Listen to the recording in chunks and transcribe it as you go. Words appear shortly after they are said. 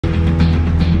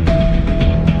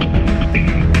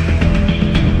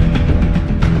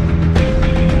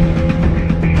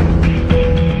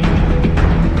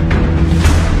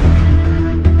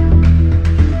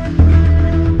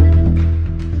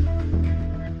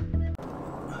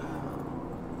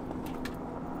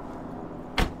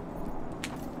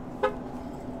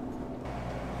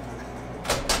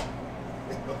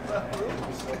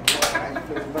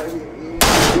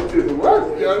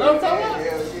Y'all know what I'm talking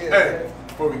about? Yeah. Hey,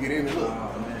 before we get into it.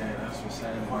 Oh man, that's what's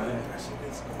happening, man.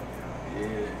 Yeah.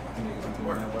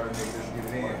 Let's get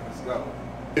it in. Let's go.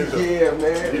 Yeah,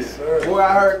 man. Yes, sir. Boy,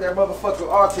 I heard that motherfucker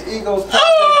alter egos going up,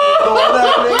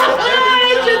 nigga.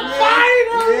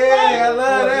 Yeah, I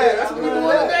love that. That's what we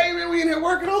doing today, man. We in here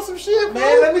working on some shit,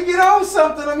 Man, let me get on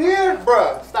something. I'm here.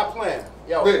 Bruh, stop playing.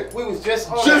 Yo, Man. we was just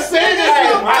on Just say this,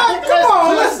 Come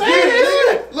on, let's say get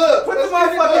this. it. Look, Put the let's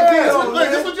get it motherfucking done. beat on, Look,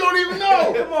 man. that's what you don't even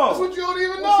know. Come on. That's what you don't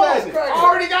even What's know. happening? I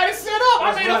already got it set up.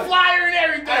 I made a flyer and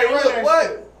everything. Hey, look,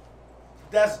 what?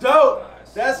 That's dope.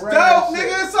 That's Right, dope, shit.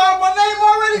 nigga. It's all my name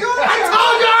already going. I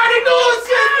told you I already knew it,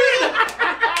 shit.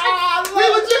 We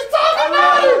were just talking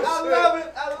about it. I love it.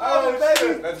 I love it,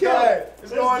 baby. Let's Kill go. it.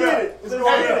 It's going up. It's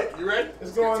going Hey, up. you ready?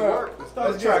 It's going up. Let's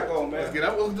Start the track on, man. Let's get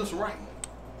up. Let's do some writing.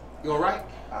 You gonna write?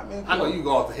 I mean, I know you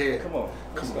go off the head. Come on.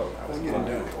 Let's go. Let's get it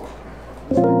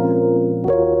done.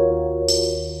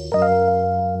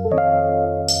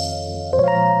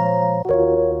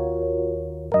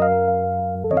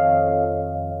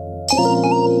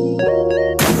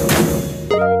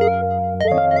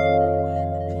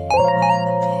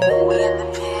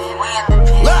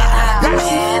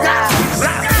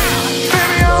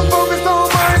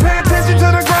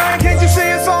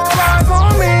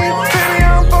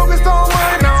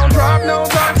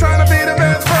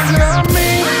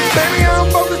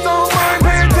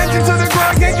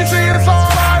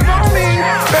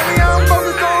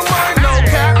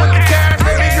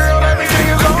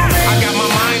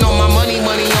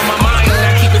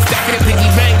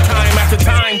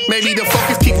 Maybe the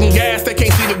focus keeping gas, they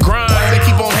can't see the grind. They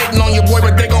keep on hating on your boy,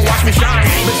 but they gon' watch me shine.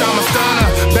 Bitch, I'm a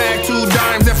stunner, bag 2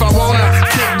 dimes if I wanna.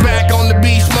 Kick back on the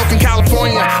beach, smoking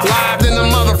California. Live in the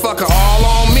motherfucker, all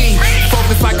on me.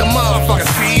 Focus like a motherfucker,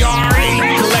 CRE.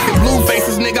 Collecting blue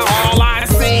faces, nigga, all I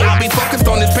see. I'll be focused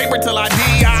on this paper till I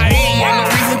DIE. Ain't no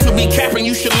reason to be capping,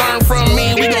 you should learn from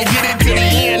me. We gon' get it to the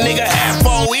end, nigga,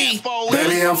 FOE.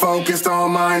 Baby, I'm focused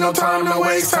on mine, no time, no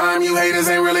waste time. You haters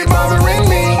ain't really bothering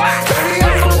me. Baby,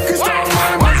 I'm focused on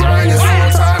mine, my grind is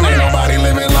full time. Ain't nobody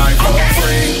living life for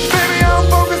free. Baby, I'm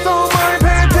focused on mine,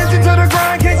 pay attention to the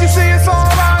grind. Can't you see it's all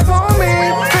eyes on me?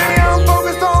 Baby, I'm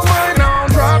focused on mine, no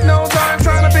drop, no time,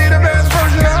 trying to be the best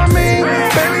version of me.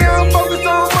 Baby, I'm focused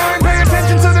on mine, pay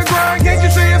attention to the grind. Can't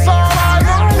you see it's all eyes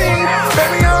on me?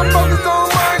 Baby, I'm focused on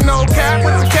mine, no cap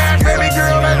with the cash, baby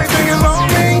girl, everything is on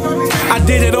me. I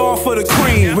did it all for the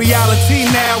cream. Reality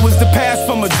now is the past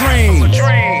from a dream.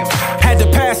 Had to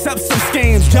pass up some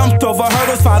schemes, jumped over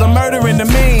hurdles, fought a murder in the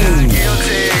mean.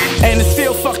 And it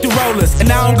still fuck the rollers,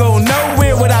 and I don't go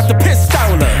nowhere without the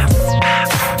pistoler.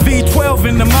 V12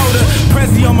 in the motor,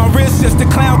 Prezi on my wrist, just a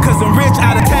clown cause I'm rich.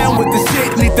 Out of town with the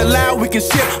shit, need the loud, we can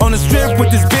ship on the strip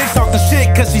with this bitch, talking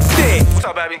shit cause she thick. What's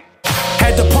up, baby?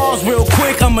 Had to pause real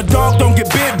quick, I'm a dog, don't get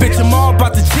bit, bitch, I'm all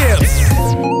about the chips.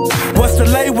 What's the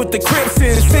lay with the Crips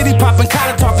in the city, popping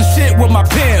collar, talking shit with my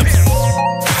pimps.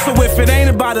 So if it ain't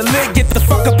about a lick, get the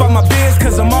fuck up on my biz,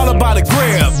 cause I'm all about a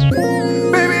grip.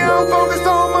 Baby, I'm focused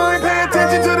on